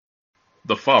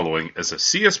The following is a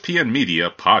CSPN Media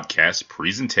podcast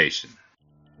presentation.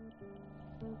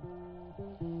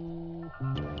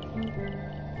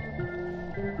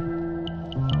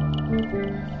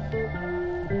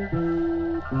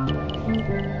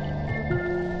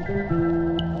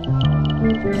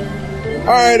 All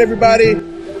right, everybody.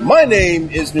 My name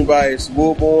is Nubias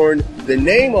Woolborn. The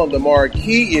name on the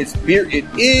marquee is Beer It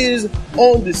Is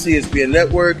on the CSPN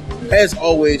Network. As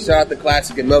always, shout out to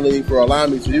Classic and Melanie for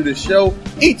allowing me to do this show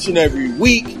each and every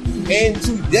week. And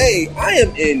today, I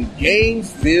am in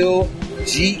Gainesville,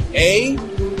 GA.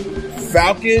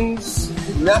 Falcons,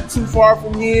 not too far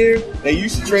from here. They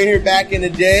used to train here back in the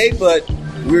day, but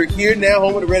we're here now,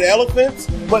 home of the Red Elephants.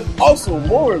 But also,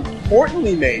 more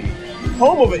importantly, maybe,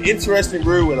 home of an interesting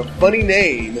brewery with a funny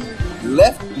name,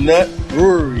 Left Nut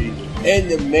Brewery, and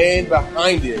the man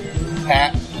behind it,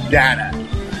 Pat Dada.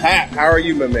 Pat, how are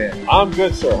you, my man? I'm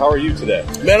good, sir. How are you today?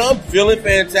 Man, I'm feeling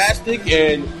fantastic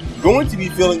and going to be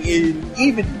feeling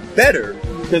even better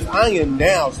because I am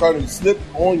now starting to slip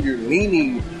on your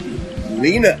leaning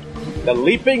Lena. The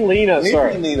Leaping Lena,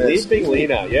 sir. Lena. Leaping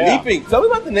Lena, yeah. Leaping. Tell me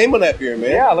about the name of that beer,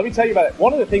 man. Yeah, let me tell you about it.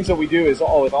 One of the things that we do is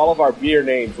with all of our beer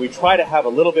names, we try to have a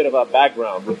little bit of a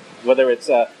background, whether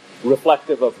it's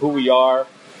reflective of who we are,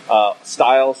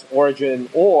 styles, origin,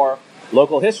 or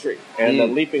local history. And the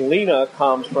Leaping Lena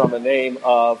comes from a name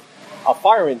of a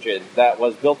fire engine that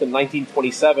was built in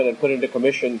 1927 and put into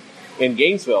commission in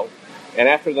Gainesville. And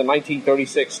after the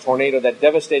 1936 tornado that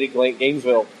devastated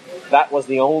Gainesville, that was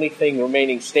the only thing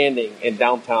remaining standing in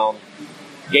downtown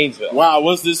Gainesville. Wow,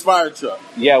 was this fire truck?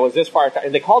 Yeah, it was this fire truck.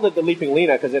 And they called it the Leaping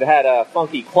Lena because it had a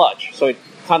funky clutch. So it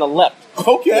kind of leapt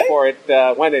before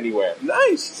it went anywhere.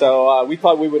 Nice. So we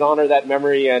thought we would honor that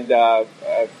memory and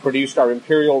produced our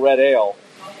Imperial Red Ale.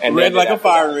 And red like a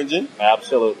fire engine.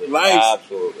 Absolutely. Nice.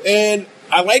 Absolutely. And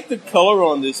I like the color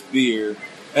on this beer.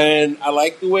 And I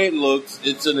like the way it looks.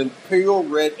 It's an Imperial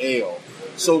Red Ale.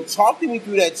 So talk to me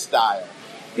through that style.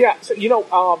 Yeah, so,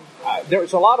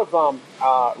 there's a lot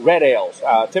of red ales.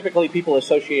 Typically, people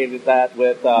associated that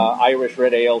with Irish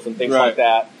red ales and things like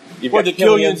that. Or the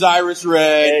Killian's Irish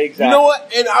Red. Exactly. You know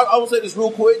what? And I will say this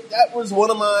real quick. That was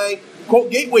one of my,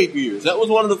 quote, gateway beers. That was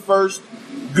one of the first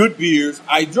good beers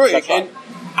I drank. That's right. And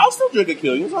I'll still drink a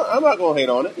Killian's. I'm not going to hate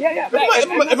on it. Yeah.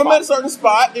 If I'm at a certain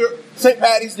spot, St.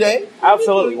 Patty's Day.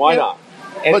 Absolutely. Why not?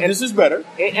 But this is better.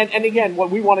 And again, what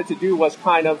we wanted to do was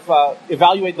kind of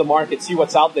evaluate the market, see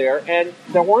what's out there. And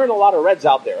there weren't a lot of reds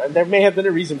out there. And there may have been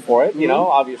a reason for it,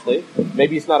 obviously.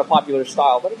 Maybe it's not a popular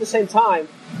style. But at the same time,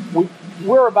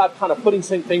 we're about kind of putting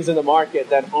some things in the market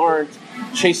that aren't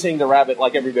chasing the rabbit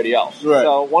like everybody else. Right.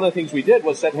 So one of the things we did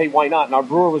was said, hey, why not? And our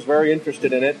brewer was very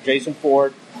interested in it, Jason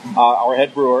Ford, our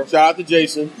head brewer. Shout out to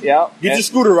Jason. Yeah. Get your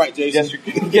scooter right, Jason.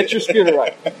 Get your scooter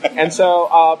right. And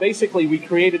so basically we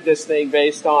created this thing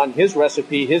based on his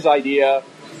recipe, his idea,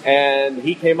 and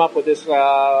he came up with this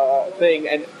thing.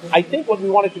 And I think what we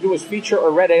wanted to do was feature a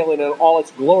red ale in all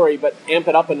its glory, but amp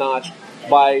it up a notch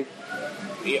by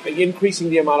increasing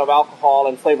the amount of alcohol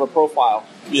and flavor profile.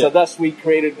 Yeah. So thus we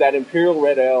created that Imperial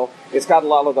Red Ale. It's got a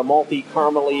lot of the malty,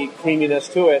 caramely creaminess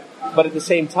to it, but at the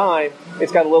same time,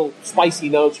 it's got a little spicy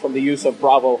notes from the use of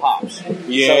Bravo hops.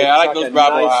 Yeah, so I like those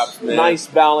Bravo hops, man. Nice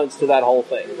balance to that whole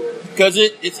thing. Because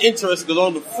it's interesting, because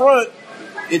on the front,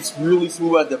 it's really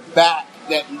smooth. At the back,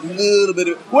 that little bit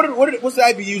of... What's the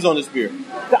IBUs on this beer?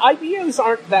 The IBUs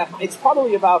aren't that... It's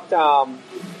probably about...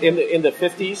 in the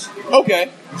 50s. Okay.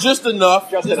 Just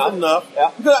enough. Just enough.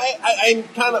 Yeah. Because I'm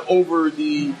kind of over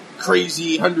the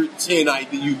crazy 110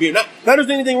 IBU beer. Not there's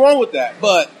anything wrong with that,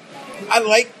 but I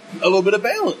like a little bit of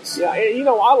balance. Yeah,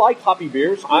 I like hoppy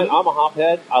beers. I'm a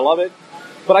hophead. I love it.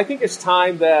 But I think it's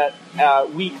time that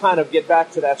we kind of get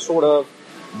back to that sort of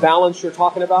balance you're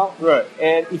talking about. Right.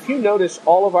 And if you notice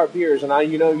all of our beers,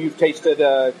 and you've tasted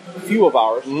a few of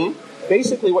ours,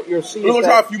 basically what you'll see we're going to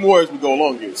try a few more as we go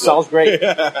along here. Sounds great.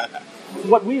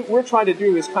 What we're trying to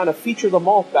do is kind of feature the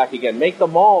malt back again, make the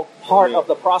malt part of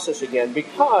the process again,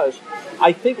 because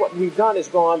I think what we've done is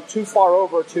gone too far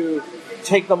over to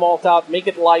take the malt out, make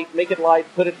it light, make it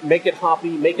hoppy,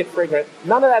 make it fragrant.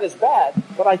 None of that is bad,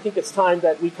 but I think it's time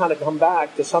that we kind of come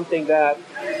back to something that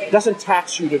doesn't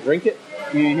tax you to drink it.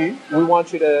 Mm-hmm. We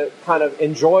want you to kind of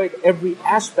enjoy every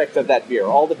aspect of that beer,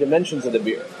 all the dimensions of the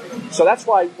beer. So that's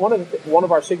why one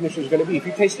of our signatures is going to be, if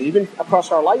you taste it, even across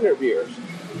our lighter beers,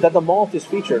 that the malt is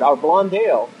featured. Our blonde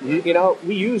ale,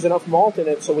 we use enough malt in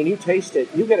it so when you taste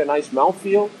it, you get a nice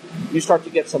mouthfeel. You start to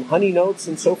get some honey notes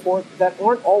and so forth that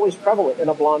aren't always prevalent in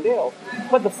a blonde ale.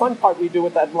 But the fun part we do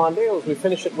with that blonde ale is we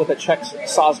finish it with a Czech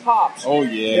Saaz hops. Oh,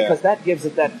 yeah. Because that gives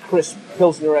it that crisp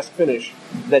Pilsner-esque finish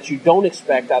that you don't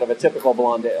expect out of a typical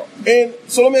blonde ale. And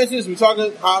so let me ask you this: we're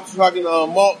talking hops, we're talking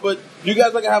malt, but do you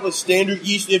guys like to have a standard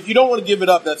yeast? If you don't want to give it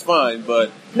up, that's fine.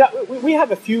 But no, we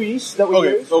have a few yeasts that we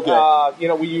use.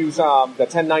 Okay. We use the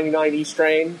 1099 yeast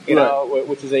strain,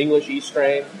 which is an English yeast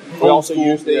strain. We Old also school,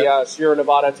 use the Sierra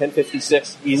Nevada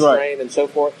 1056 yeast strain, and so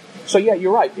forth. So yeah,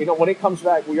 you're right. When it comes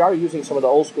back, we are using some of the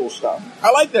old school stuff.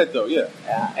 I like that though. Yeah.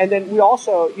 And then we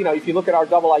also, if you look at our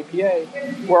double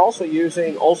IPA, we're also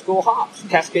using old school hops,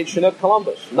 Cascade, Chinook,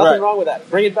 Columbus. Nothing wrong with that.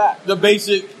 Bring it back. The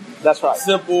basic. That's right.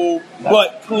 Simple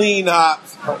but clean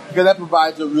hops, because that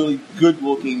provides a really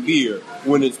good-looking beer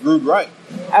when it's brewed right.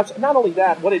 Not only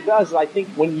that, what it does is I think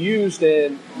when used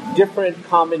in different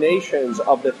combinations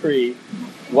of the three,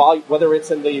 whether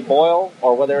it's in the boil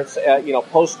or whether it's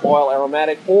post-boil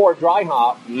aromatic or dry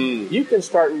hop, you can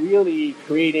start really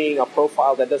creating a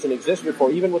profile that doesn't exist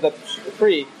before, even with the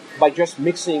three, by just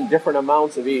mixing different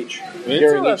amounts of each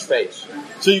during each phase.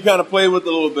 So you kind of play with it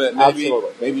a little bit.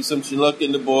 Maybe some Chinook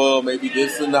in the boil, maybe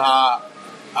this in the hop.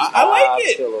 I like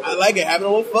it. I like it. Having a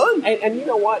little fun. And you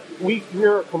know what?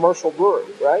 We're a commercial brewery,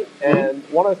 right? And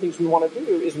one of the things we want to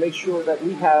do is make sure that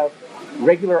we have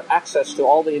regular access to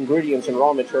all the ingredients and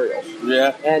raw materials.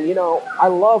 Yeah. And, I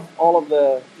love all of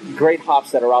the great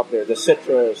hops that are out there, the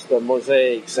citrus, the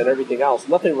mosaics, and everything else.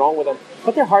 Nothing wrong with them,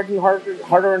 but they're harder and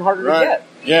harder to get.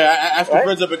 Yeah, I asked my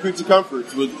friends up at Creeks of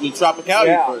Comforts with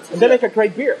Tropicality, for instance. And they make a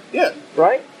great beer. Yeah.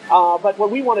 Right? But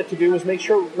what we wanted to do was make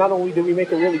sure not only do we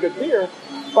make a really good beer,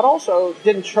 but also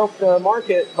didn't choke the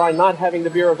market by not having the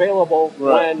beer available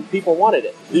when people wanted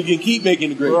it. You can keep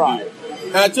making a great beer.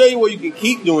 And I tell you what, you can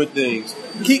keep doing things.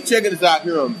 Keep checking us out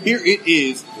here on Beer It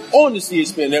Is on the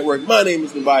CSPN Network. My name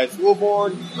is Tobias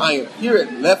Wilborn. I am here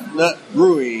at Left Nut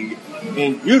Brewing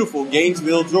in beautiful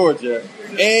Gainesville, Georgia.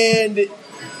 And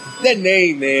that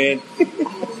name, man.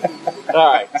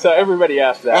 All right, so everybody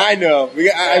asked that. I know. We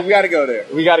got to go there.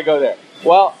 We got to go there.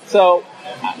 Well, so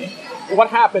what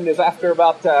happened is after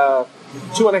about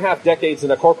 2.5 decades in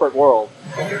the corporate world,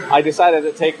 I decided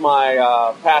to take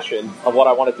my passion of what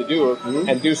I wanted to do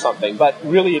and do something. But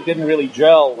really, it didn't really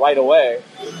gel right away.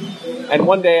 And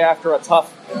one day after a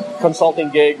tough consulting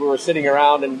gig, we were sitting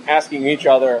around and asking each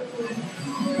other,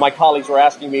 my colleagues were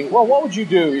asking me, well, what would you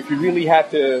do if you really had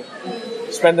to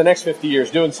spend the next 50 years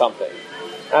doing something?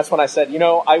 And that's when I said,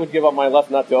 I would give up my left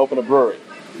nut to open a brewery.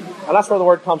 And that's where the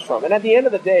word comes from. And at the end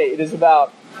of the day, it is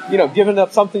about, giving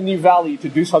up something you value to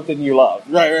do something you love.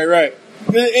 Right.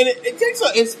 And it takes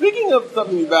and speaking of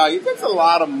something you value, it takes a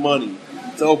lot of money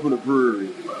to open a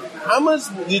brewery. How much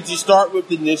did you start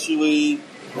with initially,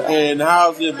 and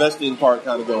how's the investing part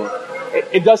kind of going?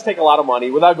 It does take a lot of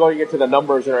money. Without going into the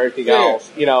numbers and everything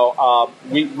else,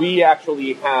 we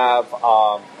actually have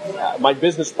my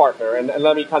business partner, and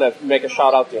let me kind of make a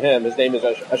shout out to him. His name is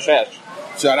Ashesh.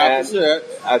 Shout out to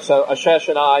Ashesh. So Ashesh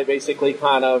and I basically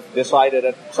kind of decided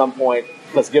at some point,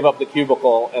 let's give up the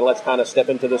cubicle and let's kind of step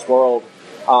into this world.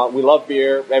 We love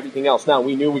beer, everything else. Now,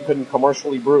 we knew we couldn't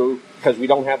commercially brew because we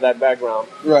don't have that background.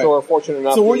 Right. So we're fortunate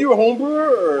enough. So were you a home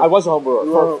brewer? Or? I was a home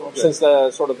brewer. Since the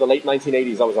late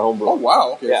 1980s, I was a home brewer. Oh,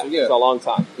 wow. Okay. Yeah, it's a long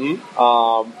time.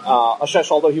 Mm-hmm.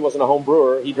 Ashesh, although he wasn't a home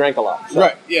brewer, he drank a lot. So,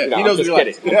 right, yeah. He knows I'm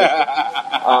just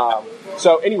kidding.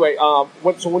 So anyway,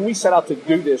 when we set out to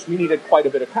do this, we needed quite a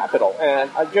bit of capital. And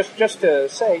just to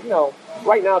say,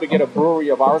 right now to get a brewery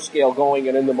of our scale going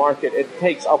and in the market, it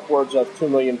takes upwards of $2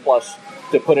 million plus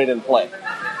to put it in play.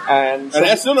 And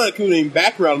that's still not including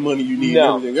background money you need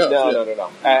and everything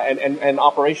else. No. And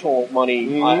operational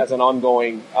money as an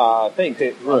ongoing thing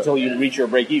until you reach your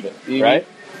break even, right?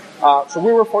 So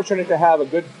we were fortunate to have a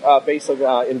good base of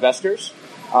investors.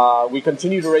 We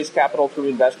continue to raise capital through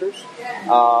investors.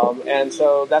 And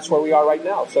so that's where we are right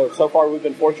now. So far we've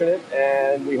been fortunate,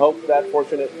 and we hope that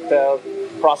fortunate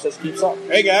process keeps up.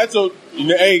 Hey guys, so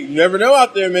you never know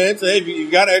out there, man. So hey, if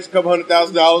you got an extra couple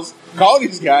 $100,000, call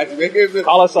these guys.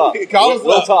 Call us up.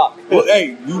 We'll talk. Well,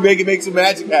 hey, you make some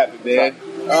magic happen, man.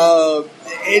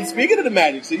 And speaking of the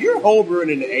magic, so you're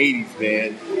homebrewing in the 80s,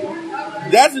 man.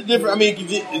 That's a different. I mean,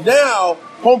 now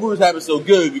homebrewers have it so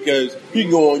good because you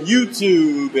can go on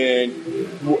YouTube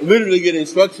and literally get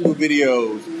instructional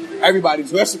videos.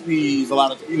 Everybody's recipes.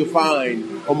 You can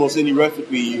find almost any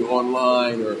recipe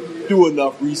online or do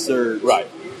enough research. Right.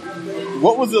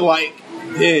 What was it like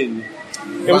then?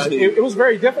 It was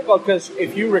very difficult because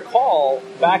if you recall,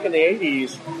 back in the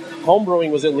 80s,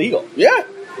 homebrewing was illegal. Yeah.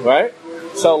 Right?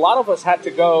 So a lot of us had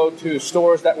to go to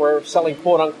stores that were selling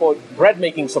quote-unquote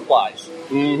bread-making supplies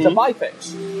to buy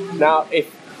things. Now,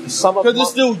 if some of Because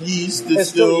it's still yeast. it's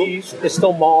still yeast, it's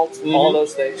still malt, all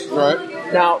those things.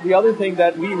 Right. Now, the other thing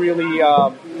that we really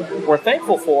were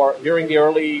thankful for during the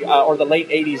early or the late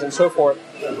 80s and so forth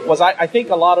was I think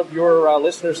a lot of your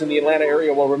listeners in the Atlanta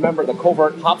area will remember the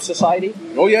Covert Hop Society.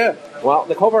 Oh, yeah. Well,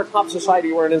 the Covert Hop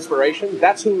Society were an inspiration.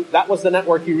 That was the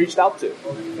network you reached out to.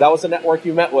 That was the network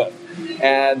you met with.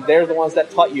 And they're the ones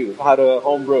that taught you how to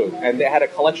home brew. And they had a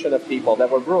collection of people that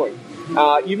were brewing.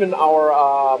 Even our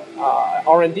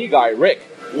R&D guy, Rick,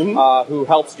 who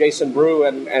helps Jason brew,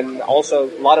 and also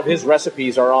a lot of his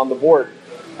recipes are on the board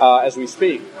as we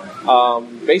speak.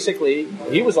 Basically,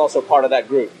 he was also part of that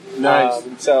group. Nice.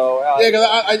 Because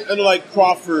I know, like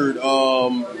Crawford. A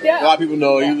lot of people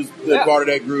know he was part of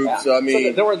that group. Yeah. So I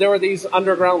mean, so there were these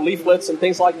underground leaflets and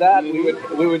things like that.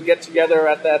 We would get together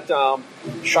at that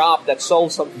shop that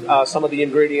sold some of the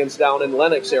ingredients down in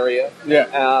Lenox area.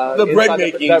 Yeah, the bread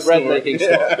making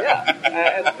store.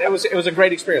 Yeah, and it was a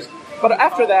great experience. But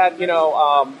after that,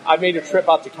 I made a trip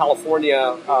out to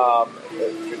California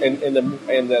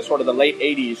in the sort of the late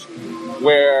 '80s,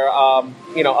 where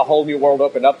a whole new world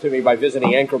opened up to me by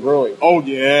visiting Anchor Brewing. Oh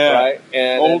yeah, right,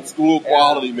 and old school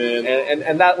quality, man.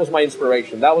 And that was my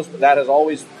inspiration. That has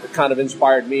always kind of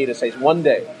inspired me to say one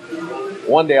day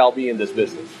I'll be in this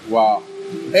business. Wow.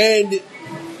 And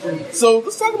so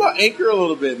let's talk about Anchor a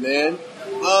little bit, man.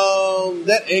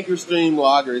 That Anchor Stream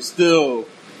Lager is still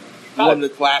one of the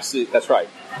classic. That's right.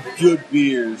 Good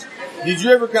beers. Did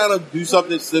you ever kind of do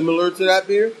something similar to that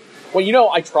beer? Well,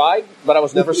 I tried, but I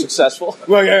was never successful.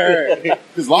 Well, yeah.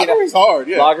 Because lagering's hard,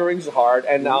 yeah. Lagering's hard,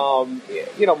 and,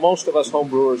 most of us home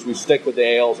brewers, we stick with the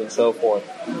ales and so forth.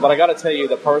 But I got to tell you,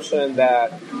 the person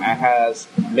that has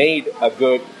made a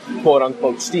good,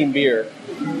 quote-unquote, steam beer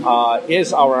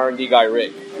is our R&D guy,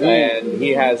 Rick. And he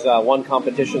has won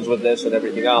competitions with this and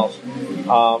everything else.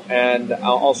 And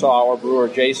also our brewer,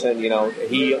 Jason,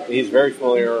 he's very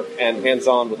familiar and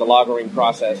hands-on with the lagering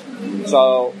process.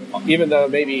 So even though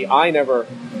maybe I never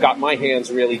got my hands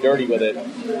really dirty with it,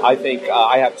 I think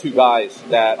I have two guys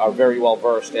that are very well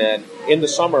versed. And in the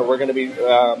summer, we're going to be,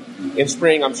 in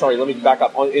spring,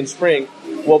 in spring,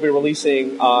 we'll be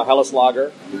releasing Helles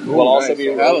Lager. We'll also be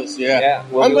Helles,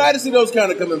 I'm glad to see those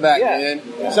kind of coming back, man.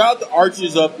 Yeah. Shout out to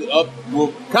Arches up,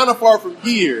 kind of far from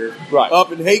here, right,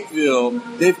 up in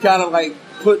Hakeville. They've kind of like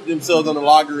put themselves on the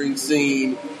lagering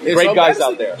scene. And great guys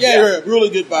out there. Yeah, really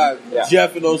good vibe. Yeah.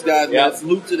 Jeff and those guys, man.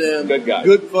 Salute to them. Good guys.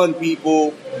 Good, fun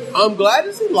people. I'm glad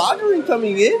to see lagering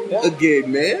coming in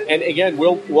again, man. And again,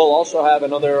 we'll also have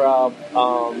another a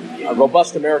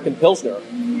robust American Pilsner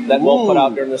that we'll put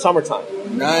out during the summertime.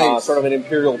 Nice. Sort of an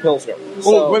Imperial Pilsner.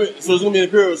 So it's going to be an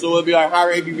Imperial, so it'll be like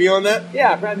higher ABV on that?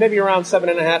 Yeah, maybe around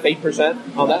 7.5%,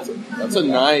 8% on that. That's a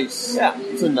nice. Yeah.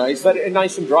 It's a nice. But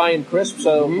nice and dry and crisp,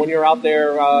 so when you're out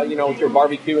there, with your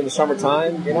barbecue in the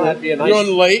summertime, that'd be a nice. You're on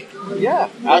the lake. Yeah,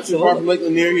 not too far from Lake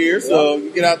Lanier here, so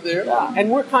you get out there. Yeah. And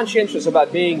we're conscientious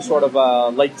about being sort of a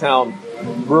Lake Town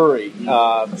brewery,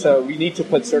 so we need to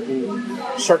put certain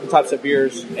types of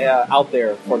beers out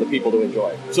there for the people to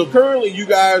enjoy. So currently, you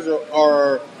guys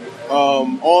are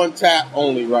on tap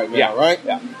only right now, right?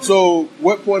 Yeah. So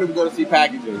what point are we going to see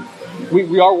packaging?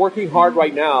 We are working hard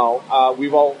right now.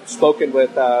 We've all spoken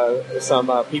with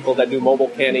some people that do mobile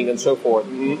canning and so forth.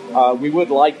 We would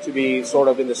like to be sort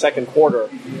of in the second quarter,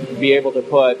 be able to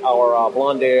put our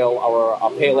blonde ale, our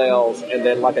pale ales, and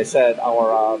then, like I said,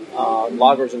 our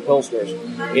lagers and pilsners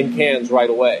in cans right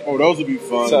away. Oh, those would be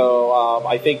fun. So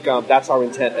I think that's our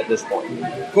intent at this point.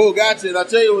 Cool, gotcha. And I'll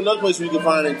tell you another place where you can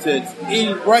find intent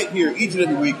right here each and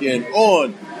every weekend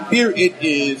on Here It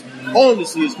Is on the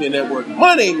CSPN Network.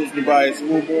 My name is Tobias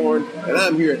Woolborn, and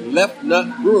I'm here at Left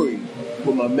Nut Brewing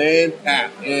with my man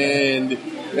Pat. And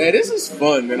man, this is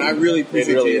fun, man. I really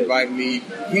appreciate you inviting me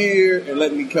here and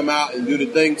letting me come out and do the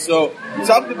thing. So, we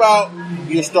talked about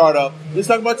your startup. Let's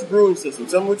talk about your brewing system.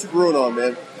 Tell me what you're brewing on,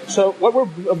 man. So what we're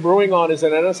brewing on is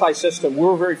an NSI system. We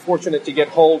were very fortunate to get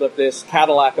hold of this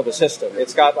Cadillac of a system.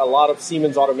 It's got a lot of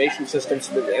Siemens automation systems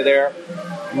there.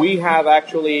 We have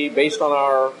actually, based on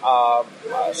our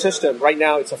system, right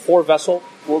now it's a 4-vessel,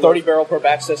 30 barrel per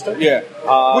batch system. Yeah.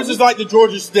 Which is like the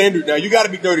Georgia standard now. You got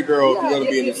to be 30 barrel if you're going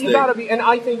to be in this state. You got to be. And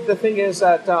I think the thing is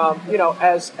that,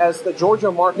 as the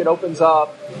Georgia market opens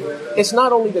up, it's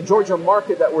not only the Georgia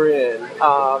market that we're in,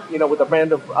 with the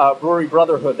brand of Brewery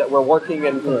Brotherhood that we're working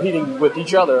and competing with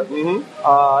each other.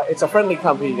 It's a friendly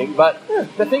competing. But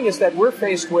the thing is that we're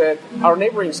faced with our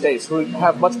neighboring states who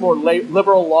have much more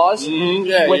liberal laws,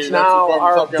 which now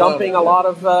are dumping a lot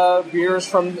of beers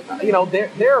from,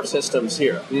 their systems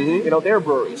here. Their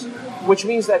breweries, which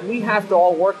means that we have to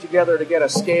all work together to get a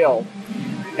scale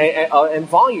and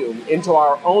volume into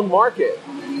our own market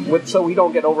so we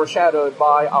don't get overshadowed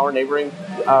by our neighboring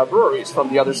breweries from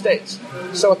the other states.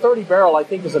 So a 30 barrel, I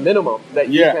think, is a minimum that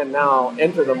you can now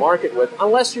enter the market with,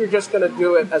 unless you're just going to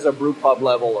do it as a brew pub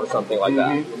level or something like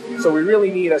that. So we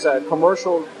really need, as a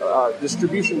commercial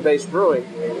distribution-based brewing,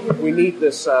 we need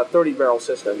this 30 barrel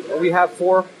system. And we have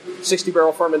 4 60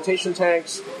 barrel fermentation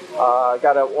tanks,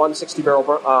 got a 1 60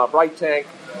 barrel bright tank,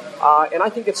 and I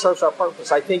think it serves our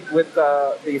purpose. I think with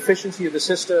the efficiency of the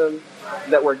system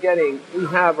that we're getting, we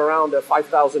have around a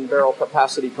 5,000 barrel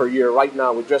capacity per year right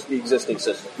now with just the existing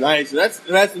system. Nice. That's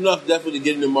enough definitely to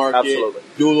get in the market. Absolutely.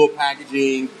 Do a little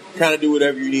packaging, kind of do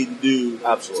whatever you need to do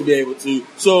to be able to.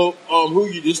 So, who are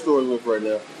you distilling with right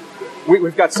now?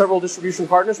 We've got several distribution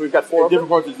partners. We've got 4 of them. Different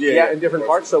parts, in different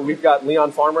parts. So we've got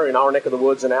Leon Farmer in our neck of the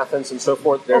woods in Athens and so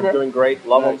forth. They're doing great.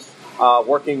 Love them.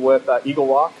 Working with Eagle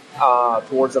Rock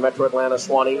towards the Metro Atlanta,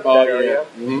 Swanee, that area.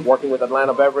 Working with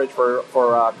Atlanta Beverage for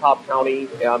Cobb County,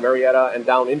 Marietta, and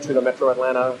down into the Metro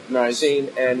Atlanta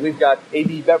scene. And we've got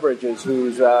AB Beverages,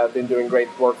 who's been doing great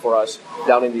work for us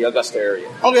down in the Augusta area.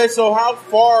 Okay, so how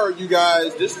far are you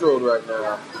guys distilled right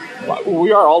now?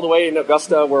 We are all the way in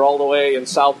Augusta. We're all the way in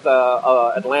South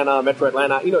Atlanta, Metro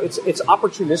Atlanta. You know, it's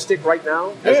opportunistic right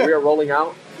now as we are rolling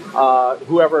out.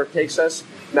 Whoever takes us.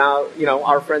 Now, you know,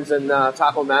 our friends in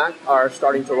Taco Mac are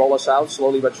starting to roll us out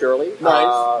slowly but surely,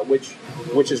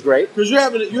 which is great. Because you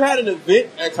had an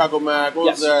event at Taco Mac. What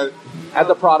was that? At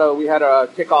the Prado, we had a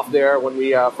kickoff there when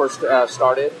we first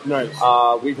started. Nice.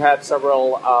 We've had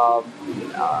several.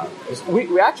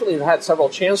 We actually have had several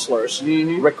chancellors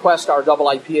request our double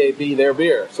IPA be their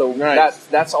beer. So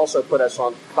that's also put us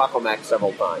on Taco Mac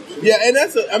several times. Yeah, and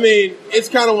it's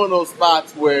kind of one of those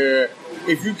spots where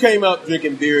if you came up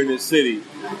drinking beer in this city,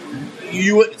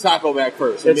 you went to Taco Mac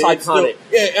first. It's iconic.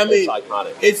 It's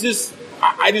iconic. It's just,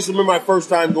 I just remember my first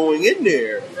time going in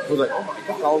there. I was like, oh my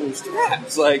God, all those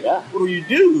taps. Like, what do you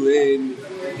do?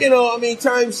 And, you know, I mean,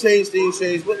 times change, things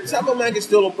change, but Taco Mac is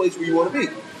still a place where you want to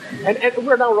be. And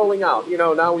we're now rolling out. You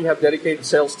know, now we have dedicated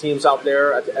sales teams out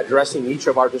there addressing each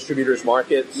of our distributors'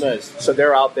 markets. Nice. So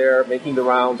they're out there making the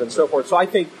rounds and so forth. So I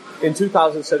think in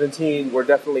 2017, we're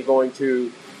definitely going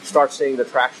to start seeing the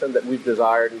traction that we've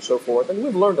desired and so forth. And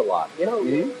we've learned a lot. You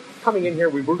know, coming in here,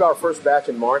 we brewed our first batch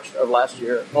in March of last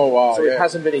year. Oh, wow. So it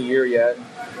hasn't been a year yet.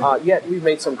 Yet we've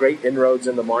made some great inroads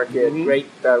in the market,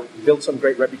 built some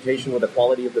great reputation with the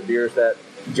quality of the beers that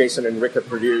Jason and Rick have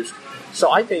produced.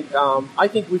 So I think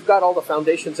we've got all the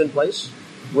foundations in place.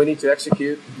 We need to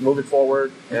execute, move it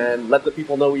forward, and let the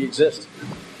people know we exist.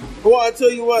 Well, I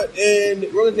tell you what, and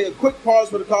we're going to take a quick pause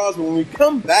for the cause, but when we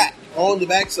come back on the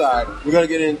backside, we're going to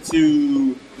get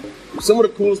into some of the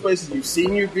coolest places you've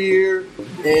seen your beer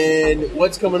and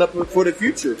what's coming up for the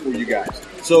future for you guys.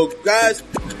 So, guys,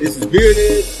 this is Beer It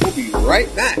Is. We'll be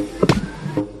right back.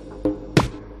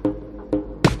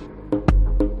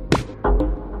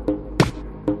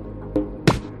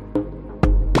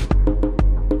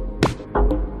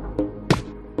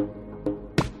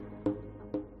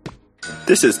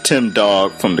 This is Tim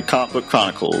Dog from the Comic Book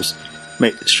Chronicles.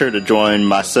 Make sure to join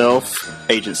myself,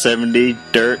 Agent 70,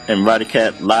 Dirt, and Roddy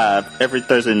Cat live every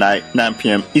Thursday night, 9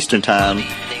 p.m. Eastern Time,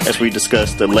 as we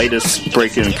discuss the latest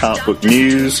breaking comic book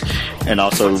news and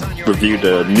also review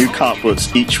the new comic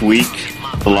books each week,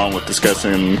 along with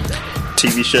discussing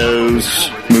TV shows,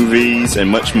 movies, and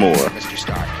much more.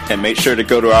 And make sure to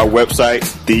go to our website,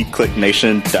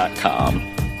 theclicknation.com.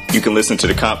 You can listen to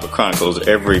the Comic Book Chronicles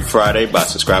every Friday by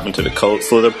subscribing to the Cold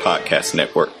Slither Podcast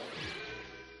Network.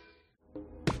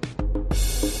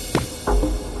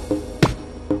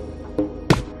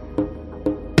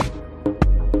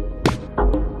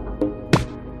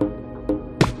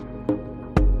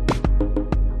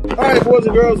 Alright, boys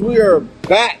and girls, we are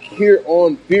back here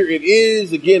on Beer It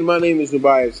Is. Again, my name is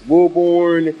Tobias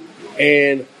Wilborn,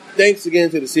 and thanks again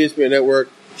to the CSPN Network.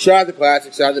 Shout out to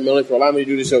Classic, shout out to Melanie for allowing me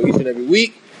to do this show each and every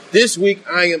week. This week,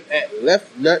 I am at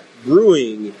Left Nut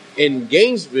Brewing in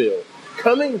Gainesville,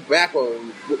 coming back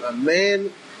on with my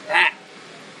man, Pap.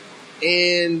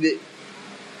 And,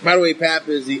 by the way, Pap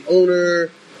is the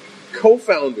owner,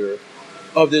 co-founder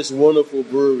of this wonderful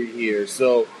brewery here.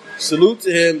 So, salute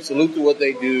to him, salute to what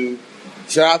they do.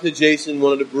 Shout out to Jason,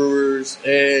 one of the brewers,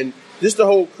 and just the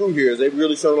whole crew here. They've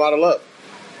really shown a lot of love.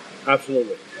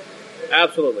 Absolutely.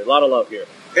 Absolutely. A lot of love here.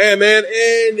 Yeah, man.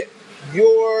 And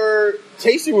your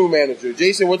tasting room manager,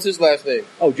 Jason, what's his last name?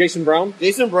 Oh, Jason Brown?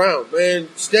 Jason Brown, man.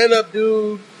 Stand-up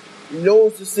dude,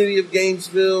 knows the city of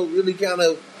Gainesville, really kind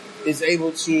of is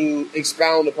able to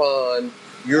expound upon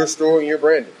your story and your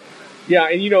branding. Yeah,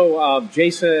 and you know,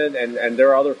 Jason and there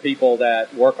are other people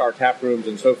that work our tap rooms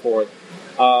and so forth.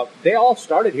 They all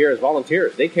started here as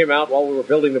volunteers. They came out while we were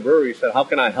building the brewery and said, how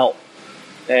can I help?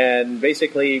 and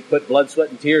basically put blood, sweat,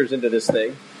 and tears into this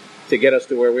thing to get us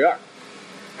to where we are.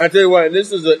 I tell you what, and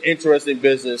this is an interesting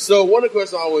business. So one of the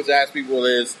questions I always ask people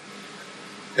is,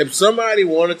 if somebody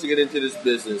wanted to get into this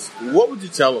business, what would you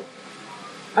tell them?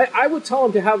 I would tell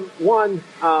them to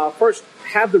have first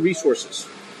have the resources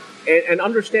and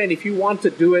understand if you want to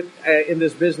do it in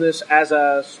this business as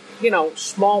a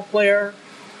small player,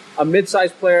 a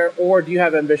mid-sized player, or do you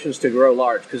have ambitions to grow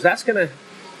large? Because that's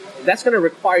gonna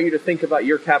require you to think about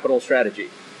your capital strategy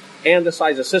and the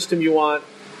size of system you want,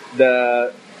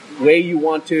 the way you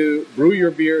want to brew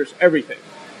your beers, everything.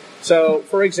 So,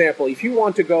 for example, if you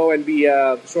want to go and be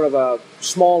a sort of a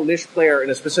small niche player in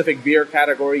a specific beer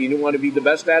category and you want to be the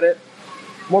best at it,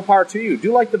 more power to you.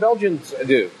 Do like the Belgians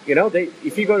do.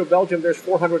 If you go to Belgium, there's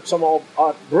 400 some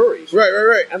odd breweries.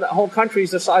 Right. And the whole country is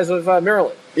the size of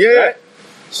Maryland. Yeah. Right?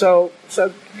 So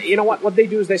you know what they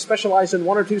do is they specialize in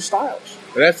one or two styles.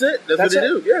 That's it. That's what they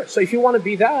do. Yeah. So if you want to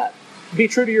be that, be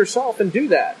true to yourself and do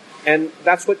that. And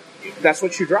that's what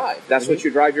you drive. That's what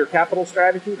you drive your capital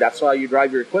strategy. That's how you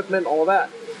drive your equipment, all of that.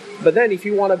 But then if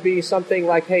you want to be something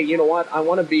like, hey, you know what? I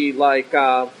want to be like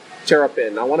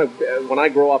Terrapin. When I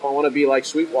grow up, I want to be like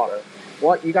Sweetwater.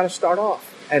 Well, you got to start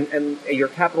off. And your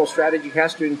capital strategy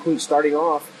has to include starting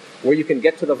off where you can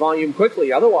get to the volume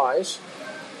quickly. Otherwise,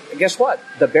 guess what?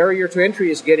 The barrier to entry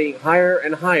is getting higher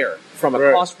and higher from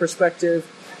a cost perspective,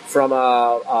 from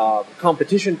a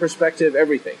competition perspective,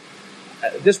 everything.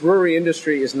 This brewery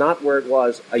industry is not where it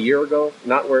was a year ago,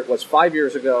 not where it was 5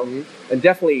 years ago, and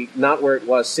definitely not where it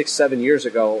was 6-7 years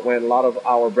ago when a lot of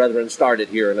our brethren started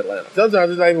here in Atlanta. Sometimes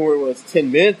it's not even where it was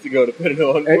 10 minutes ago, depending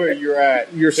on where you're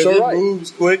at. You're so right. It moves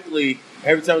quickly.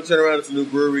 Every time we turn around, it's a new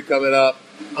brewery coming up.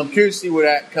 I'm curious to see where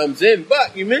that comes in.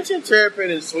 But you mentioned Terrapin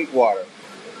and Sweetwater.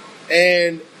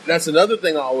 And that's another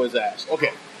thing I always ask.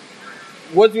 Okay,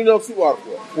 what do you know Sweetwater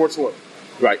for? 420.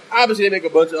 Right. Obviously, they make a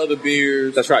bunch of other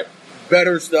beers. That's right.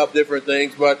 Better stuff, different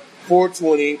things, but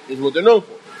 420 is what they're known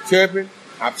for. Terrapin,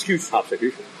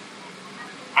 Hopsecution.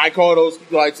 I call those Keep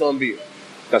the Lights On beer.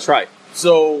 That's right.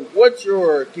 So, what's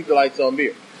your Keep the Lights On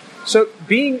beer? So,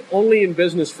 being only in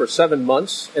business for 7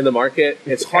 months in the market,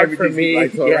 it's hard for me.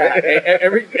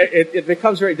 It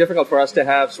becomes very difficult for us to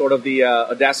have sort of the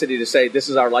audacity to say this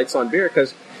is our Lights On beer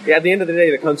because at the end of the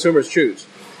day, the consumers choose.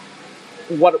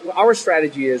 What our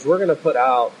strategy is, we're going to put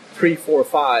out 3, 4,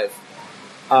 5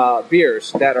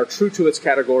 beers that are true to its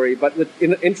category, but with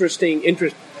interesting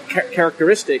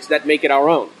characteristics that make it our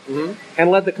own,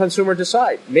 and let the consumer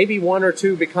decide. Maybe 1 or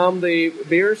 2 become the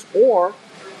beers, or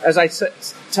as I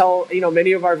tell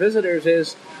many of our visitors,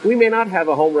 is we may not have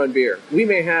a home run beer. We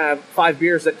may have 5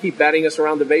 beers that keep batting us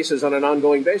around the bases on an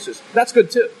ongoing basis. That's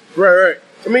good too. Right.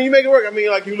 I mean, you make it work. I mean,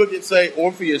 like you look at, say,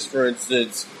 Orpheus, for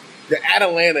instance. The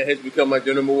Atalanta has become like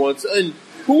their number one. And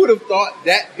who would have thought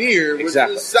that beer, which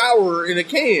is sour in a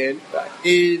can,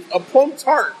 is a plum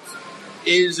tart? And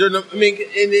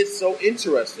it's so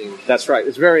interesting. That's right.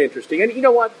 It's very interesting. And you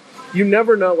know what? You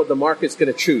never know what the market's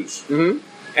going to choose.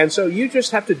 And so you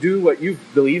just have to do what you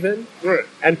believe in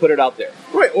and put it out there.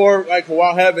 Right. Or like for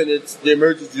Wild Heaven, it's the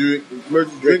emergency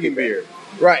drinking beer.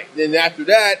 Right. Then after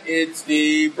that, it's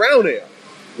the brown ale.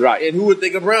 Right. And who would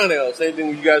think of brown ale? Same thing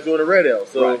with you guys doing a red ale.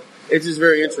 So it's just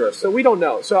very interesting. So we don't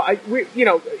know. So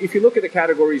if you look at the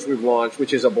categories we've launched,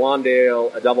 which is a blonde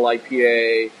ale, a double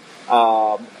IPA,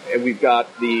 and we've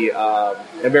got the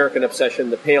American Obsession,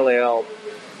 the pale ale.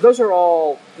 Those are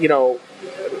all,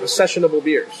 sessionable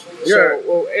beers.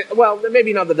 So, well,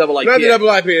 maybe not the double IPA. Not the double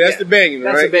IPA. That's the Banyan,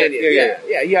 right? That's the Banyan.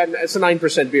 Yeah. It's a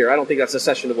 9% beer. I don't think that's a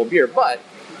sessionable beer, but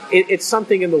it's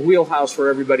something in the wheelhouse for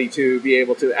everybody to be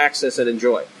able to access and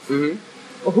enjoy.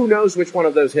 Well, who knows which one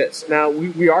of those hits? Now,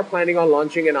 we are planning on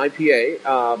launching an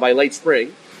IPA by late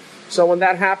spring. So when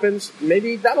that happens,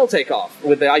 maybe that'll take off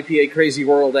with the IPA crazy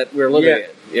world that we're living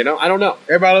in. I don't know.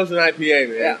 Everybody loves an IPA,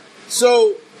 man. Yeah.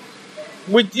 So,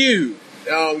 with you,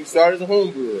 you started as a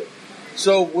home brewer.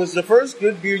 So, was the first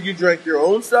good beer you drank your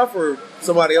own stuff or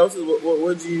somebody else's?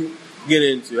 What did you get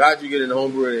into? How did you get into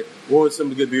home brewing? What were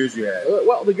some of the good beers you had?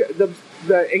 Well,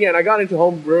 again, I got into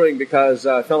home brewing because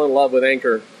I fell in love with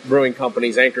Anchor Brewing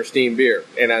Company's Anchor Steam beer,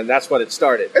 and that's what it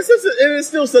started. It's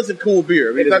still such a cool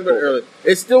beer. I mean, talked about it earlier.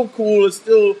 It's still cool. It's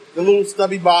still the little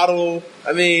stubby bottle.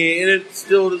 I mean, and it's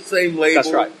still the same label.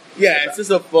 That's right. Yeah, it's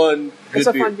just a fun good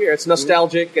beer. Fun beer. It's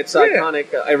nostalgic. It's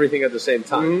iconic. Everything at the same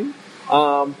time.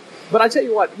 But I tell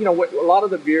you what, a lot of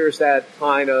the beers that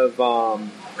kind of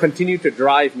continue to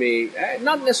drive me,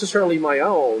 not necessarily my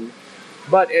own,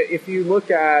 but if you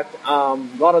look at a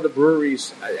lot of the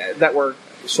breweries that were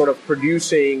sort of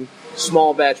producing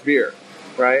small batch beer,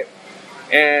 right?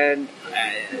 And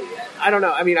I don't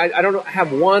know. I mean, I don't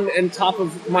have one on top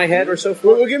of my head or so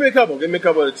forth. Well, give me a couple. Give me a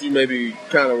couple that you maybe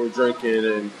kind of were drinking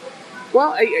and.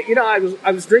 Well,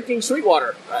 I was drinking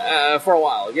Sweetwater for a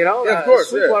while. Yeah, of course.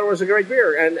 Sweetwater was a great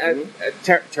beer, and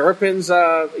Terrapin's,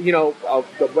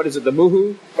 what is it, the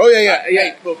Moohoo? Oh yeah. Yeah.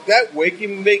 Hey, look, that Wake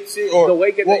and Bake series, or The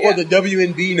Wake and- or the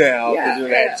WNB now, because Yeah,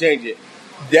 they had to change it.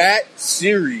 That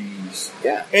series,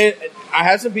 Yeah. and I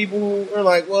had some people who are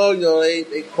like, well,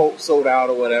 they Coke sold out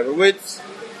or whatever, which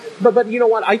But you know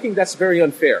what? I think that's very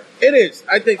unfair. it is.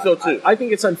 I think so too. I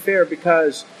think it's unfair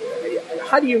because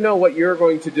how do you know what you're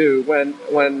going to do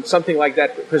when something like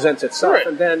that presents itself? Right.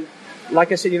 And then,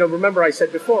 like I said, remember I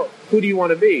said before, who do you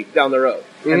want to be down the road?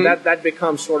 Mhm. And that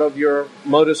becomes sort of your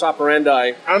modus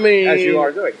operandi I mean, as you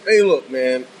are doing. Hey, look,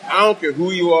 man. I don't care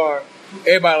who you are.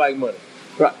 Everybody like money.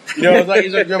 Right. It's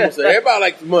like Jumbo said. Everybody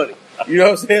likes money. You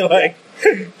know what I'm saying?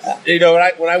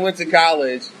 Like, when I went to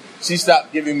college, she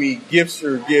stopped giving me gifts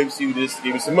or gifts. She would just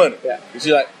give me some money. Yeah. And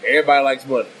she's like, everybody likes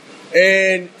money.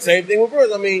 And same thing with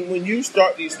birds. I mean, when you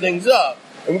start these things up,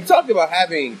 and we talked about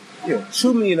having,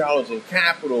 $2 million in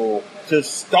capital to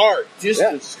start,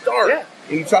 to start. Yeah.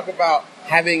 And you talk about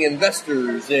having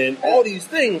investors and all these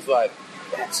things, like,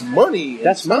 that's money.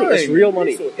 That's money. It's real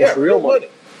money. Yeah, It's real money.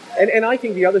 And I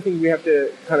think the other thing we have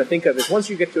to kind of think of is once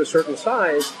you get to a certain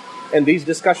size and these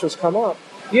discussions come up,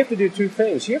 you have to do two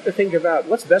things. You have to think about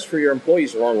what's best for your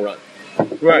employees long run.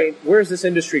 Right. I mean, where's this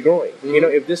industry going?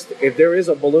 Mm-hmm. If there is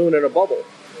a balloon and a bubble,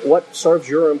 what serves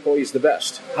your employees the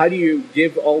best? How do you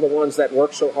give all the ones that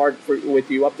work so hard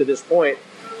with you up to this point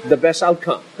the best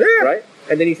outcome? Yeah. Right?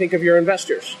 And then you think of your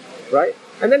investors, right?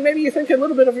 And then maybe you think a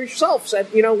little bit of yourself. Said,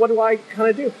 what do I kind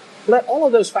of do? Let all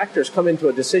of those factors come into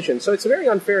a decision. So it's very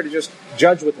unfair to just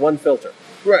judge with one filter.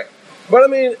 Right. But I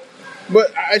mean,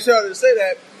 I started to say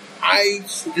that I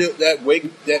still,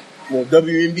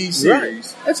 WNB series.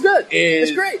 Right. That's good. Is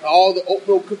It's great. all the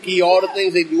oatmeal cookie, all the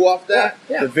things they do off that,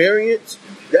 Yeah. the variants,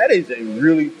 that is a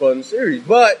really fun series.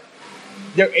 But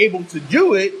they're able to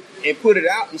do it and put it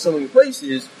out in so many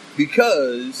places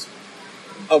because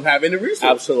of having the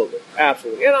resources.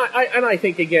 Absolutely. And I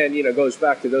think again, goes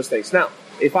back to those things. Now,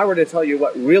 if I were to tell you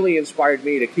what really inspired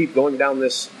me to keep going down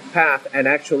this path and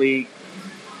actually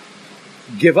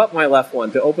give up my left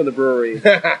one to open the brewery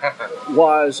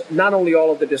was not only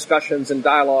all of the discussions and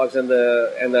dialogues and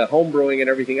the home brewing and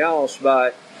everything else,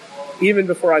 but even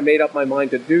before I made up my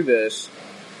mind to do this,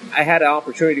 I had an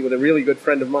opportunity with a really good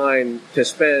friend of mine to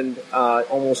spend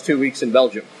almost 2 weeks in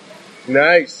Belgium.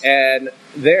 Nice. And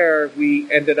there we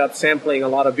ended up sampling a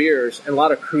lot of beers and a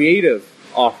lot of creative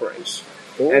offerings.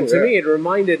 Ooh, and to yeah. me, it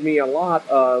reminded me a lot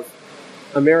of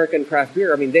American craft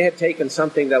beer. I mean, they had taken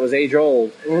something that was age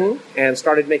old and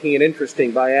started making it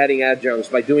interesting by adding adjuncts,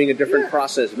 by doing a different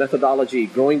process, methodology,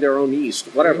 growing their own yeast,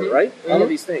 whatever, right? All of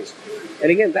these things.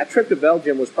 And again, that trip to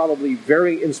Belgium was probably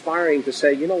very inspiring to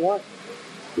say, you know what?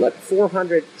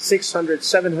 400, 600,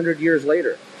 700 years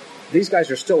later, these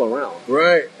guys are still around.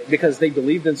 Right. Because they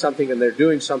believed in something and they're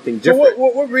doing something So different.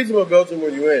 what region of Belgium were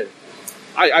you in?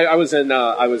 I was in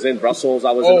Brussels.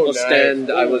 I was in Ostend.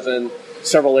 Nice. I was in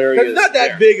several areas. It's not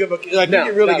that there. big of a you No,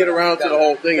 can really no, get no, around no, to the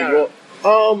whole thing. no, as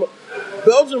well.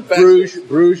 Belgium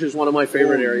Bruges is one of my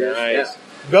favorite areas. Nice.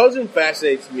 Yeah. Belgium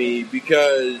fascinates me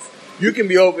because you can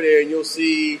be over there and you'll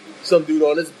see some dude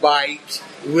on his bike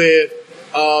with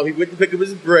he went to pick up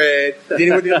his bread, then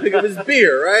he went to pick up his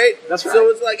beer, right? That's right. So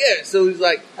it's like, so he's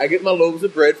like, I get my loaves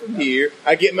of bread from here,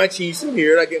 I get my cheese from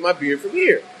here, and I get my beer from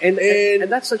here. And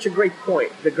that's such a great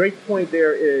point. The great point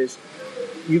there is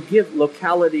you give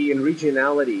locality and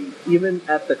regionality even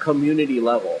at the community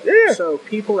level. Yeah. So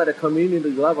people at a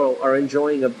community level are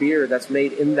enjoying a beer that's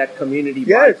made in that community by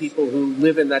Yes. people who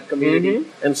live in that community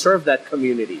and serve that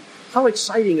community. How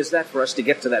exciting is that for us to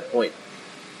get to that point?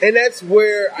 And that's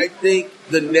where I think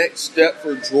the next step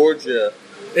for Georgia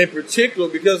in particular,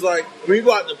 because like when you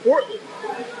go out to Portland,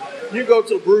 you go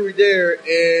to a brewery there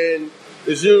and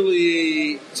there's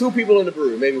usually two people in the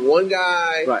brewery, maybe one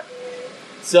guy Right.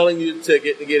 selling you the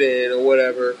ticket to get in or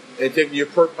whatever and taking your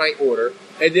per pint order,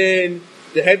 and then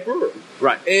the head brewer.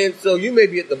 Right. And so you may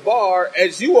be at the bar,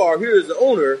 as you are here as the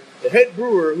owner, the head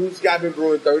brewer who's been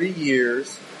brewing 30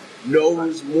 years,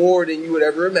 knows more than you would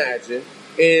ever imagine,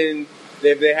 and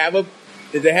if they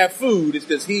have food, it's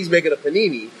because he's making a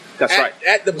panini. That's right.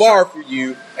 At the bar for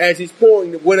you as he's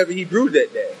pouring whatever he brewed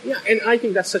that day. Yeah, and I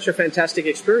think that's such a fantastic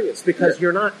experience because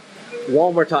you're not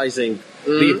Walmartizing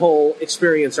the whole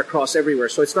experience across everywhere.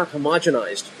 So it's not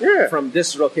homogenized from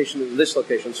this location to this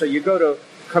location. So you go to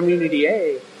Community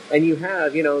A and you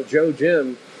have, Joe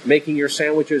Jim making your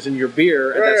sandwiches and your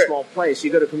beer at that small place.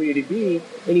 You go to Community B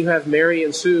and you have Mary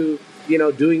and Sue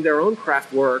doing their own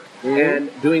craft work and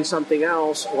doing something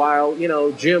else while,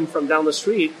 Jim from down the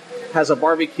street has a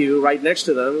barbecue right next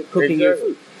to them cooking your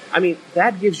food. I mean,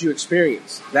 that gives you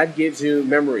experience. That gives you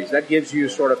memories. That gives you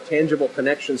sort of tangible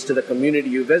connections to the community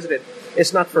you visited.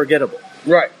 It's not forgettable.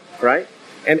 Right. Right?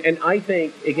 And I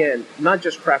think, again, not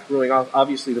just craft brewing,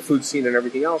 obviously the food scene and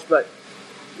everything else, but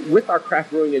with our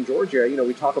craft brewing in Georgia,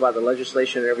 we talk about the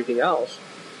legislation and everything else.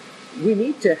 We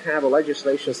need to have a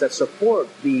legislation that support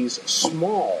these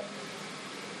smaller,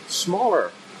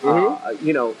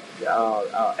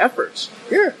 efforts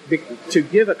to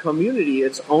give a community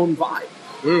its own vibe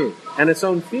and its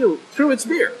own feel through its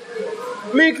beer.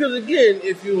 I mean, because again,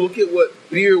 if you look at what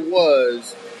beer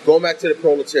was, going back to the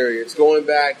proletariats, going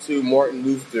back to Martin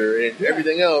Luther and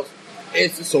everything else,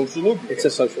 it's a social lubricant. It's a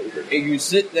social lubricant. And you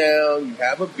sit down, you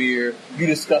have a beer, you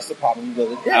discuss the problems of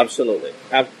the day. Absolutely.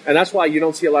 And that's why you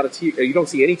don't see a lot of you don't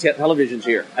see any televisions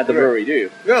here at the brewery, do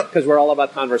you? Yeah. Because we're all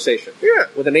about conversation. Yeah.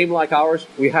 With a name like ours,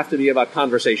 we have to be about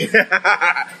conversation.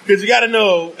 Because you got to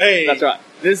know, hey, that's right.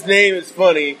 This name is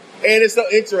funny. And it's so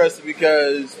interesting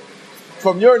because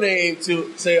from your name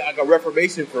to, say, like a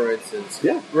Reformation, for instance,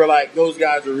 where, like, those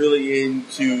guys are really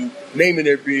into naming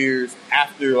their beers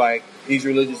after, like, these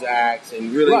religious acts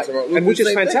and really, and which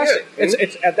is fantastic.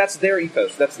 It's that's their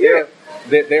ethos. That's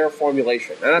their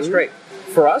formulation, and that's great.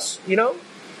 For us,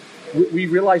 we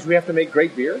realize we have to make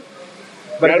great beer,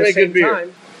 but at the same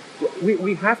time,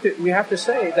 we have to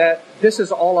say that this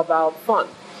is all about fun.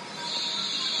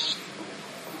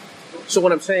 So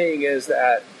what I'm saying is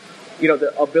that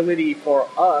the ability for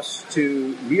us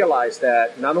to realize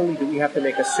that not only do we have to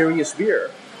make a serious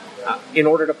beer in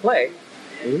order to play.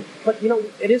 But,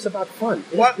 it is about fun.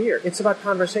 It's beer. It's about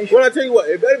conversation. Well, I tell you what,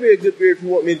 it better be a good beer if you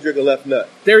want me to drink a left nut.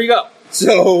 There you go.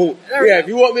 So, if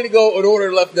you want me to go and order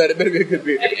a left nut, it better be a good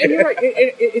beer. And you're right.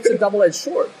 It's a double-edged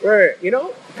sword. Right.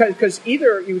 Because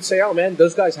either you would say, oh, man,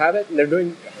 those guys have it, and they're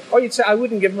doing... Or you'd say, I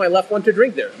wouldn't give my left one to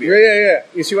drink their beer. Yeah.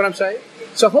 You see what I'm saying?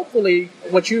 So hopefully,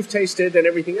 what you've tasted and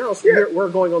everything else, we're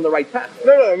going on the right path.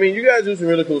 No, I mean, you guys do some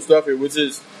really cool stuff here, which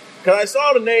is... Because I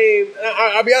saw the name,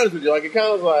 I'll be honest with you, like, it kind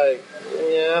of was like...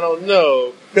 I don't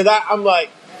know. Because I'm like,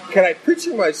 can I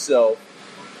picture myself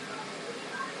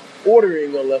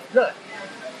ordering a left nut?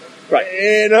 Right.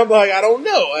 And I'm like, I don't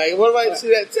know. Like, what if I see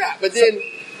that tap? But then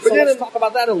let's talk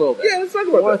about that a little bit. Yeah, let's talk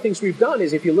about that. One of the things we've done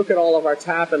is if you look at all of our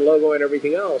tap and logo and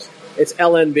everything else, it's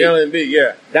LNB. LNB,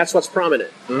 yeah. That's what's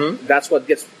prominent. Mm-hmm. That's what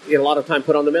gets a lot of time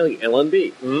put on the menu.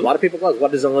 LNB. Mm-hmm. A lot of people go,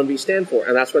 what does LNB stand for?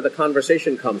 And that's where the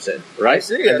conversation comes in, right?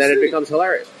 And then it becomes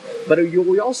hilarious. But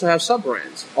we also have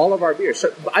sub-brands, all of our beers.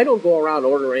 So I don't go around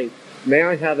ordering, may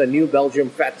I have a New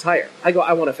Belgium Fat Tire? I go,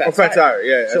 I want a Fat Tire. Fat Tire,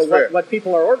 yeah. So what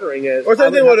people are ordering is... Or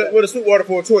something with a Sweetwater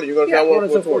 420. You're going to have one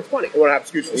 420. I want to have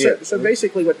excuse. So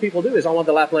basically what people do is, I want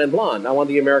the Lapland Blonde. I want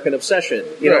the American Obsession.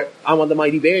 I want the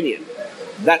Mighty Banyan.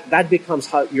 That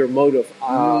becomes your mode of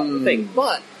thing.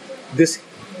 But this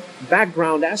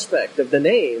background aspect of the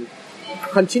name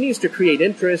continues to create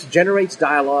interest, generates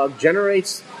dialogue,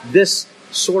 generates this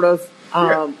sort of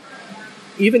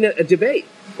even a debate,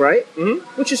 right? Mm-hmm.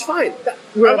 Which is fine.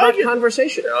 We're about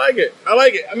conversation. I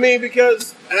like it. I mean,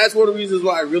 because that's one of the reasons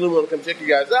why I really want to come check you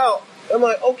guys out. I'm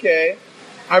like, okay.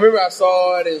 I remember I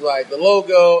saw it as like the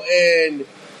logo and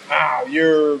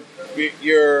you're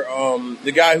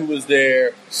the guy who was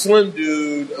there, slim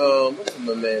dude. What's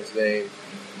my man's name?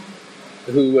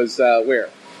 Who was where?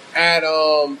 At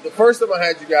the first time I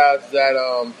had you guys was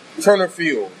at Turner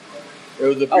Field. It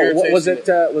was a beer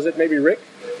tasting. Was it maybe Rick?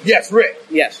 Yes, Rick.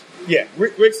 Yes. Yeah,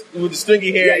 Rick's with the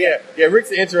stringy hair. Yeah, Rick's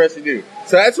an interesting dude.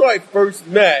 So that's who I first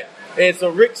met. And so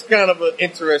Rick's kind of an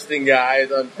interesting guy,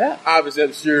 obviously,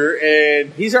 I'm sure.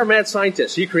 And he's our mad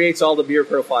scientist. He creates all the beer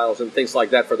profiles and things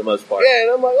like that for the most part. Yeah,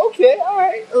 and I'm like, okay, all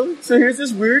right. So here's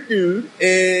this weird dude,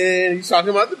 and he's talking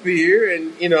about the beer,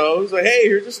 and, he's like, hey,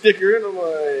 here's a sticker. And I'm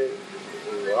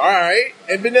like, all right.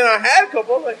 And then I had a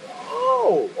couple. I'm like,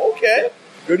 oh, okay.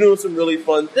 They're doing some really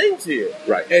fun things here.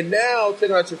 Right. And now,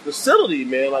 checking out your facility,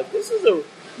 man, like, this is a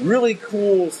really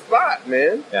cool spot,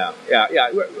 man. Yeah.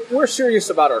 We're serious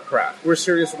about our craft. We're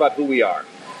serious about who we are.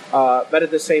 But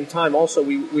at the same time, also,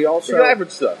 we also... The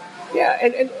average stuff. Yeah,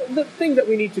 and the thing that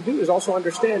we need to do is also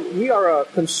understand we are a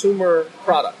consumer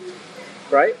product,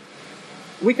 right?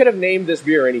 We could have named this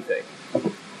beer anything.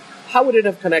 How would it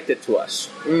have connected to us,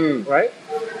 right?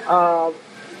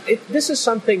 This is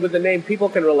something with the name people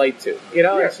can relate to.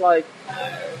 It's like...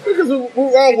 Because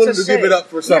we're all willing to give it up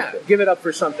for something. Yeah, give it up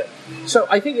for something. So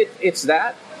I think it's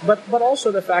that, but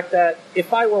also the fact that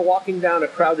if I were walking down a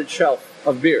crowded shelf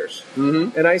of beers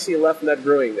and I see Left Nut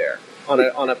Brewing there on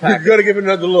a package, you're going to give it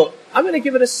another look. I'm going to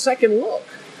give it a second look.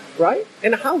 right?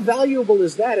 And how valuable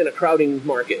is that in a crowding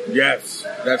market, Yes,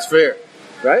 that's fair.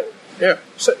 right? Yeah.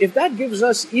 So if that gives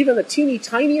us even a teeny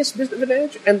tiniest business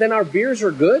advantage, and then our beers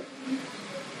are good,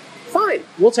 fine,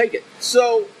 we'll take it.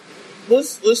 So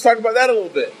let's talk about that a little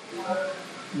bit.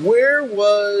 Where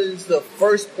was the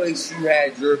first place you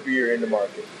had your beer in the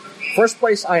market? First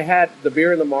place I had the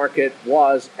beer in the market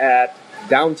was at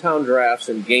Downtown Drafts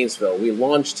in Gainesville. We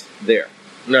launched there.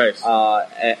 Nice.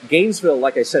 At Gainesville,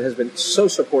 like I said, has been so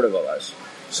supportive of us.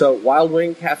 So Wild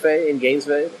Wing Cafe in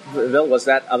Gainesville was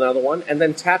that another one, and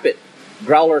then Tap It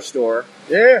Growler Store.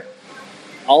 Yeah.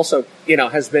 Also,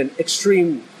 has been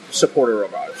extreme supporter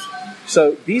of ours.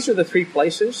 So these are the three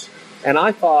places, and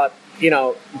I thought,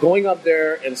 going up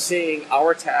there and seeing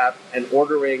our tap and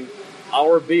ordering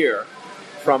our beer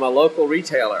from a local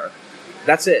retailer,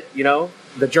 that's it.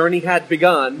 The journey had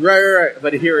begun. Right.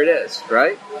 But here it is,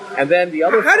 right? And then the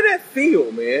other... How did that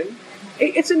feel, man?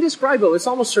 It's indescribable. It's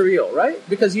almost surreal, right?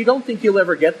 Because you don't think you'll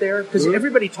ever get there, because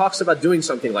everybody talks about doing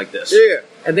something like this. Yeah.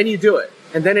 And then you do it,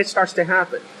 and then it starts to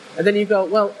happen. And then you go,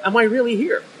 well, am I really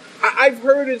here? I've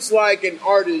heard it's like an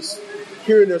artist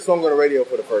hearing their song on the radio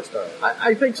for the first time.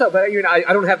 I think so, but I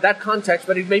don't have that context,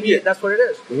 but maybe that's what it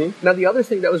is. Mm-hmm. Now, the other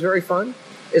thing that was very fun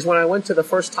is when I went to the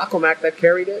first Taco Mac that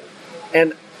carried it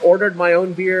and ordered my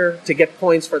own beer to get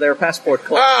points for their passport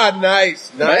club. Ah,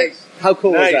 nice. Right? How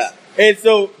cool was that? And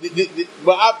so, they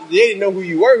didn't know who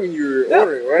you were when you were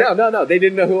ordering, right? No. They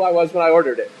didn't know who I was when I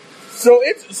ordered it. So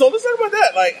let's talk about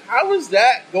that. Like, how was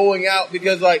that going out?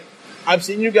 Because, like, I've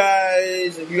seen you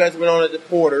guys, and you guys have been on at the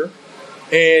Porter.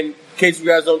 And in case you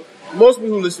guys don't, most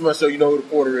people who listen to my show, you know who the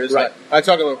Porter is. Right. I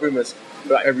talk about pretty much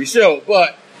every show.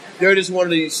 But they're just one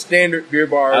of these standard beer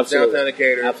bars downtown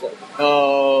Decatur.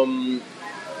 Absolutely.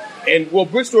 And,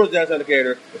 Brickstore's downtown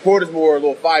Decatur. The Porter's more a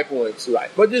little 5 Points.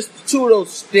 Right. But just two of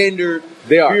those standard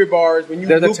beer bars. When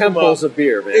they're the temples of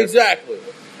beer, man. Exactly.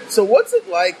 So what's it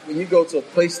like when you go to a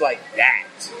place like that?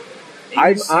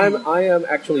 I am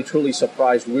actually truly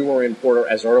surprised we were in Porter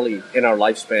as early in our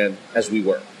lifespan as we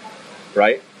were,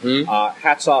 right? Mm-hmm.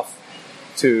 Hats off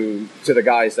to the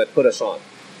guys that put us on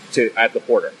at the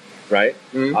Porter, right?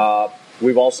 Mm-hmm.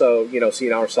 We've also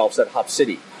seen ourselves at Hop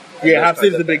City. Yeah, Hop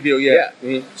City's a big deal. Yeah.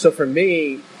 Mm-hmm. So for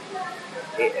me,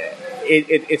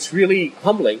 it's really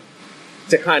humbling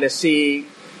to kind of see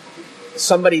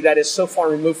somebody that is so far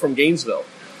removed from Gainesville,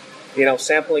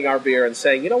 sampling our beer and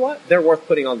saying, you know what, they're worth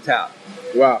putting on tap.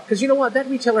 Wow. Because you know what, that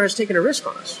retailer has taken a risk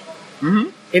on us.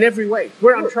 Mm-hmm. In every way.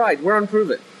 We're untried. We're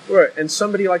unproven. Right. And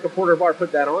somebody like a Porter Bar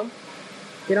put that on.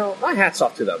 My hat's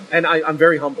off to them. And I'm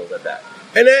very humbled at that.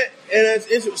 And that's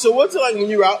interesting. So what's it like when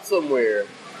you're out somewhere?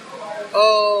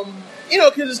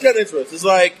 Because it's kind of interesting. It's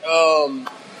like,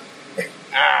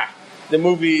 the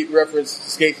movie reference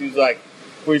escapes me, was like,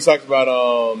 where he talks about,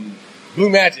 Blue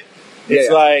Magic. It's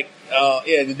like,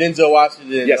 the Denzel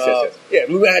Washington. Yes. Yeah,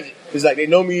 Blue Magic. It's like, they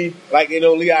know me like they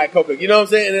know Lehigh Coca. You know what I'm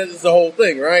saying? And it's the whole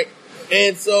thing, right?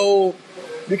 And so,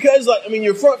 because,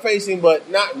 you're front-facing, but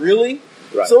not really.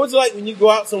 Right. So it's like when you go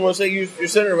out somewhere, say you're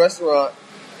sitting in a restaurant,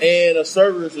 and a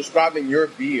server is describing your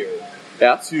beer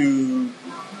to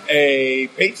a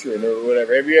patron or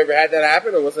whatever. Have you ever had that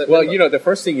happen, or what's that? Well, the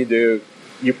first thing you do,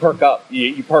 you perk up.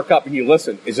 You perk up and you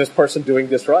listen. Is this person doing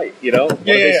this right? What are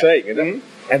they saying? Mm-hmm.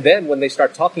 And then when they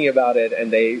start talking about it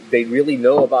and they really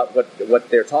know about what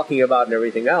they're talking about and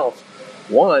everything else,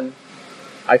 one,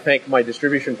 I thank my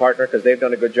distribution partner because they've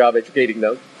done a good job educating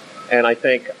them. And I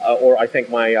thank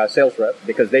my sales rep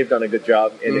because they've done a good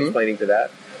job in explaining to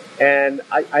that. And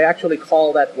I actually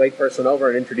call that wait person over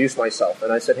and introduce myself.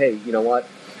 And I said, hey, you know what?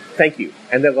 Thank you.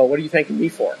 And they'll go, what are you thanking me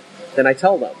for? Then I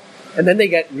tell them. And then they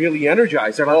get really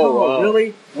energized. They're like, oh,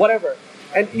 really? Whatever.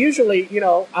 And usually,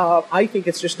 I think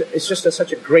it's just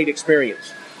such a great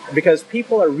experience because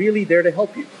people are really there to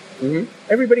help you.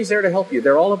 Mm-hmm. Everybody's there to help you.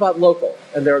 They're all about local,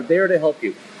 and they're there to help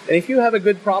you. And if you have a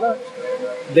good product,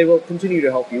 they will continue to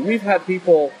help you. We've had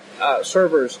people,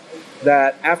 servers,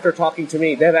 that after talking to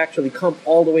me, they've actually come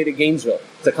all the way to Gainesville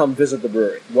to come visit the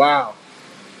brewery. Wow.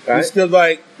 Right? It's still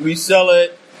like, we sell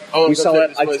it. I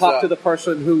talked to the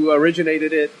person who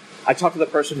originated it. I talked to the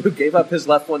person who gave up his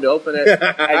left one to open it.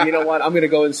 And you know what? I'm going to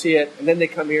go and see it. And then they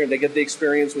come here and they get the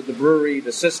experience with the brewery,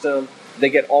 the system.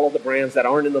 They get all of the brands that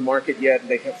aren't in the market yet. And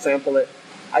they can sample it.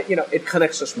 It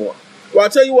connects us more. Well, I'll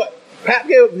tell you what. Pat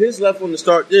gave up his left one to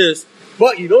start this.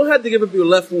 But you don't have to give up your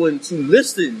left one to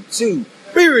listen to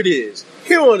Beer It Is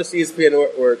here on the CSPN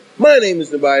Network. My name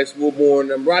is Tobias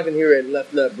Wilborn. I'm rocking here at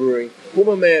Left Nut Brewing with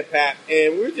my man Pat.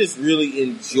 And we're just really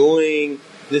enjoying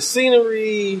the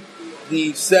scenery,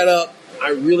 the setup. I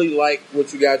really like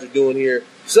what you guys are doing here.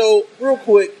 So, real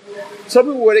quick, tell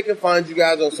people where they can find you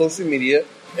guys on social media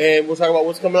and we'll talk about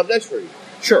what's coming up next for you.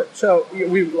 Sure. So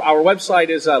our website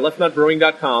is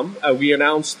leftnutbrewing.com. We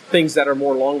announce things that are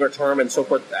more longer term and so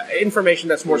forth. Information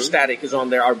that's more static is on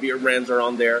there. Our beer brands are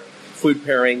on there. Food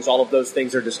pairings, all of those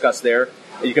things are discussed there.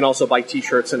 You can also buy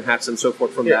T-shirts and hats and so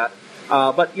forth from that.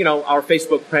 But, our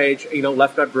Facebook page,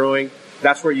 Left Nut Brewing,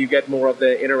 that's where you get more of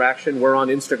the interaction. We're on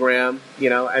Instagram,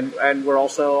 and we're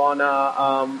also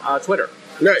on Twitter.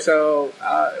 Right. So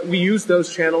we use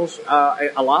those channels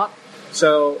a lot.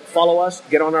 So follow us,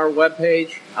 get on our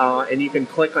webpage, and you can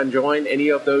click on join any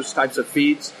of those types of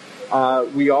feeds.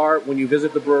 When you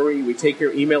visit the brewery, we take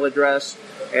your email address,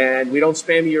 and we don't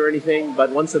spam you or anything, but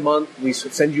once a month we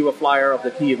send you a flyer of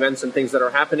the key events and things that are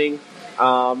happening.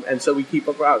 And so we keep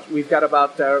up. We've got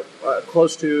about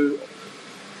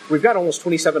we've got almost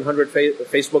 2,700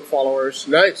 Facebook followers.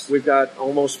 Nice. We've got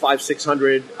almost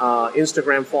 500-600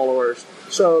 Instagram followers.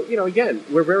 So, again,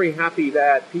 we're very happy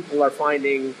that people are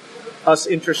finding us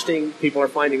interesting. People are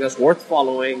finding us worth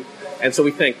following. And so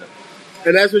we thank them.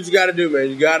 And that's what you got to do, man.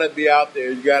 You got to be out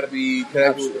there. You got to be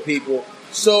connected with the people.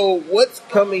 So what's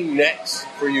coming next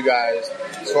for you guys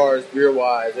as far as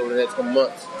beer-wise over the next couple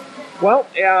months? Well,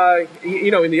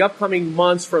 in the upcoming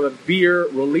months from a beer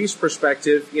release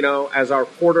perspective, as our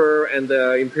Porter and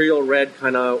the Imperial Red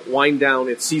kind of wind down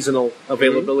its seasonal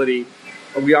availability,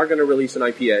 we are going to release an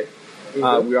IPA.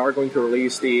 We are going to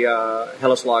release the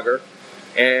Helles Lager.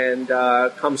 And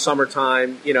come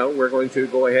summertime, we're going to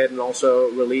go ahead and also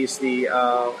release the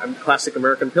Classic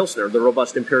American Pilsner, the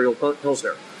Robust Imperial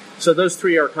Pilsner. So those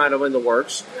three are kind of in the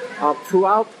works.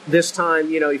 Throughout this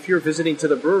time, if you're visiting to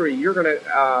the brewery, you're going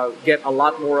to get a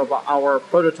lot more of our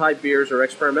prototype beers or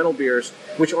experimental beers,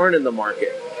 which aren't in the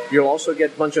market. You'll also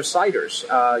get a bunch of ciders.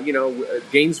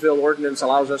 Gainesville Ordinance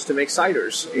allows us to make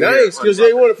ciders. Nice, because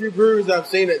they're one of the few breweries I've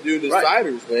seen that do the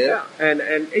ciders, man. Yeah, and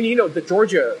the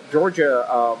Georgia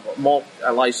malt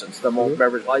license, the malt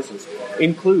beverage license,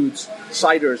 includes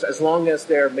ciders as long as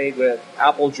they're made with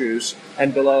apple juice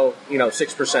and below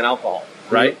 6% alcohol,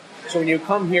 right? So when you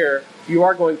come here, you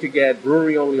are going to get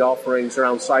brewery-only offerings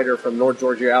around cider from North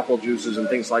Georgia apple juices and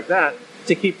things like that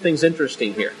to keep things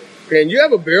interesting here. And you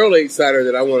have a barrel-aged cider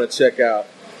that I want to check out.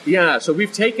 Yeah, so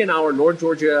we've taken our North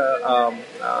Georgia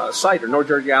cider, North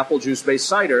Georgia apple juice-based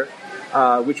cider,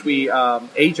 which we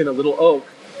age in a little oak,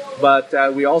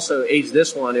 but we also age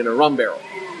this one in a rum barrel.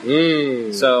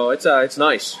 So it's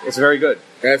nice. It's very good.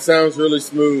 That sounds really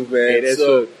smooth, man. It is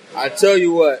so smooth. I tell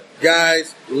you what,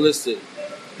 guys, listen.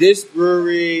 This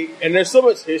brewery, and there's so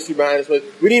much history behind this place.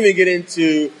 We didn't even get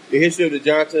into the history of the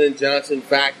Johnson & Johnson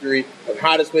factory, of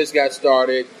how this place got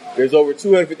started. There's over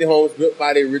 250 homes built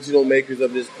by the original makers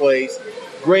of this place.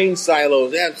 Grain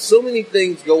silos. They have so many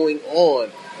things going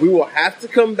on. We will have to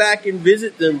come back and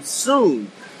visit them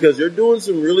soon because they're doing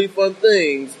some really fun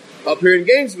things up here in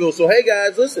Gainesville. So, hey,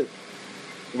 guys, listen.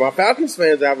 For my Falcons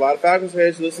fans, I have a lot of Falcons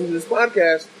fans who listen to this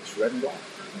podcast. It's red and black.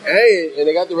 Hey, and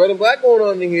they got the red and black going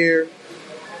on in here.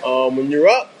 When you're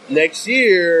up next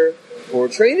year for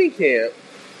training camp,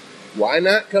 why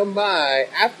not come by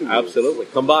afterwards? Absolutely.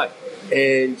 Come by.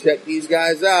 And check these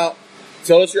guys out.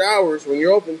 Tell us your hours when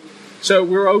you're open. So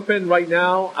we're open right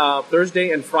now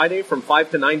Thursday and Friday from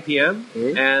 5 to 9 p.m.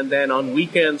 And then on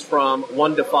weekends from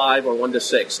 1 to 5 or 1 to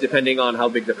 6, depending on how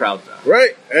big the crowds are.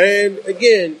 Right. And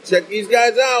again, check these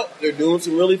guys out. They're doing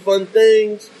some really fun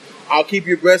things. I'll keep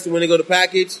you abreast of when they go to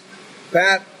package.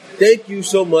 Pat, thank you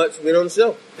so much for being on the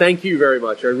show. Thank you very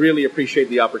much. I really appreciate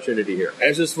the opportunity here.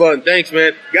 This is fun. Thanks,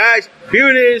 man. Guys, here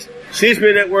it is.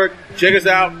 CSPN Network. Check us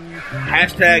out.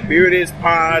 Hashtag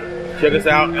BeerItIsPod. Check us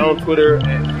out on Twitter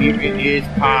at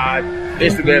BeerItIsPod.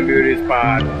 Instagram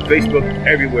BeerItIsPod. Facebook,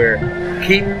 everywhere.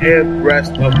 Keep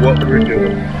abreast of what we're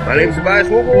doing. My name is Tobias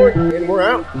Woolborn, and we're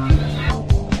out.